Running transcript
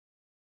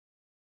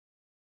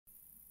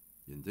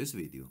In this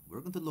video, we're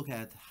going to look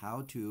at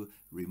how to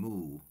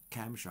remove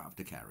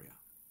camshaft carrier.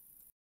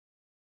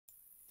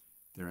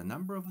 There are a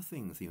number of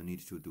things you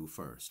need to do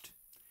first.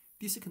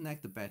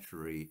 Disconnect the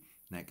battery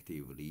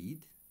negative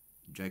lead,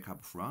 jack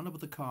up front of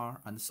the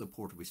car and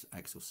support with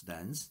axle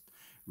stands,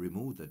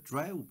 remove the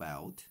drive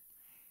belt,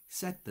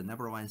 set the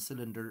number 1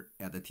 cylinder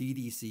at the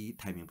TDC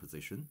timing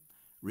position,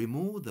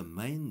 remove the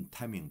main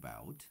timing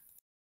belt,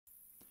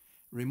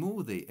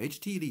 remove the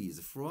HT leads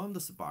from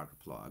the spark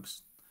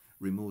plugs,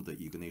 remove the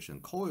ignition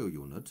coil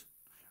unit,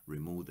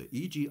 remove the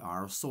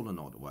EGR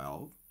solenoid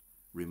valve,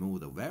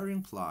 remove the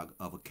wiring plug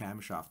of a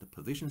camshaft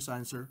position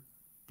sensor,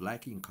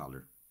 black in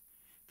color.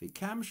 The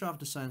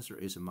camshaft sensor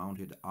is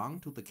mounted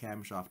onto the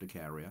camshaft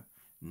carrier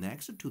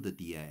next to the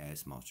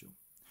DIS module.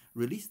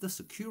 Release the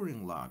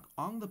securing lock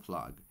on the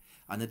plug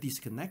and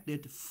disconnect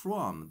it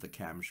from the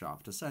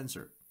camshaft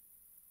sensor.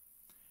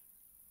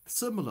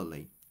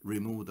 Similarly,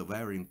 remove the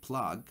wiring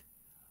plug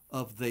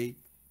of the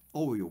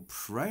oil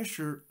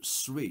pressure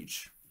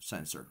switch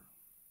sensor.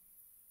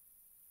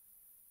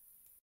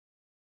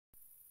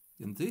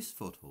 In this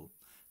photo,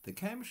 the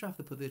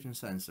camshaft position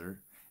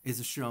sensor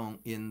is shown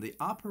in the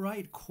upper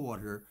right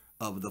quarter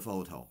of the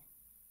photo,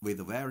 with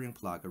the wiring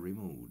plug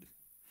removed.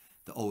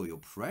 The oil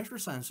pressure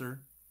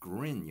sensor,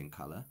 green in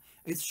color,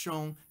 is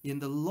shown in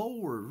the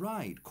lower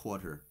right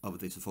quarter of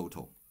this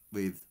photo,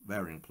 with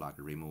wiring plug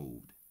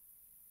removed.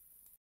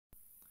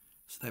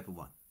 Step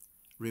 1.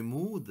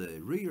 Remove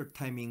the rear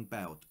timing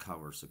belt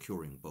cover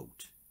securing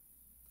bolt,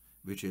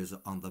 which is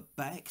on the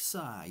back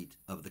side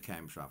of the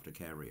camshaft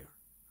carrier,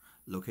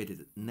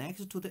 located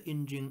next to the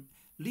engine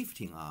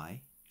lifting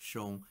eye,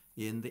 shown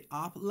in the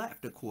upper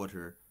left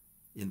quarter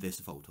in this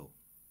photo.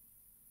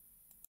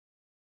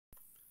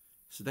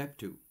 Step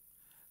 2.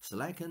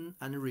 Slacken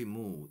and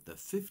remove the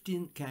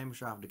 15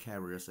 camshaft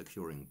carrier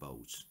securing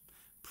bolts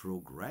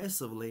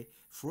progressively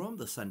from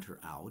the center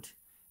out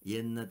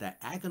in a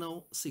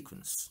diagonal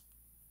sequence.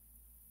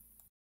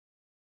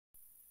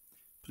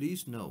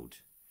 Please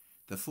note,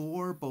 the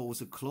 4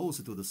 bolts close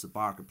to the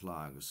spark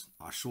plugs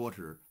are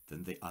shorter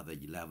than the other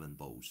 11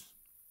 bolts.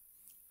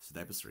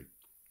 Step 3.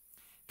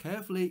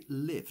 Carefully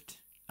lift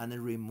and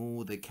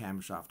remove the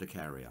camshaft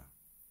carrier.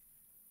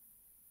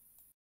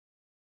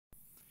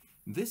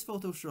 This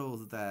photo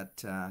shows that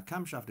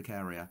camshaft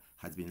carrier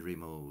has been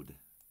removed.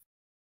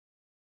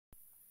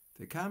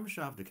 The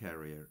camshaft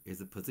carrier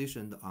is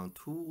positioned on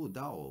 2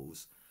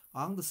 dowels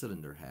on the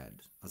cylinder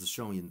head, as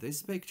shown in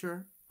this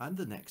picture and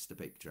the next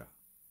picture.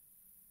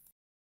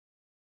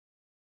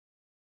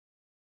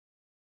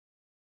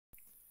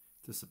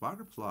 The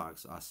spark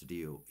plugs are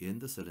still in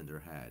the cylinder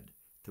head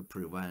to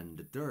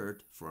prevent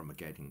dirt from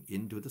getting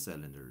into the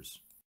cylinders.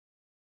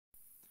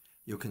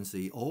 You can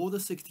see all the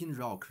 16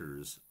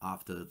 rockers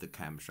after the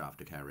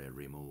camshaft carrier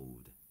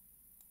removed.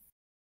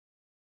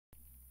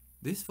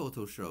 This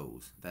photo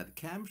shows that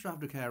the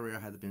camshaft carrier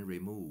has been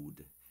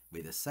removed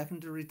with the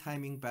secondary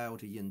timing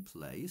belt in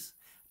place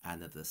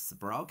and the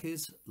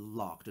sprockets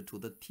locked to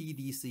the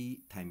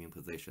TDC timing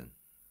position.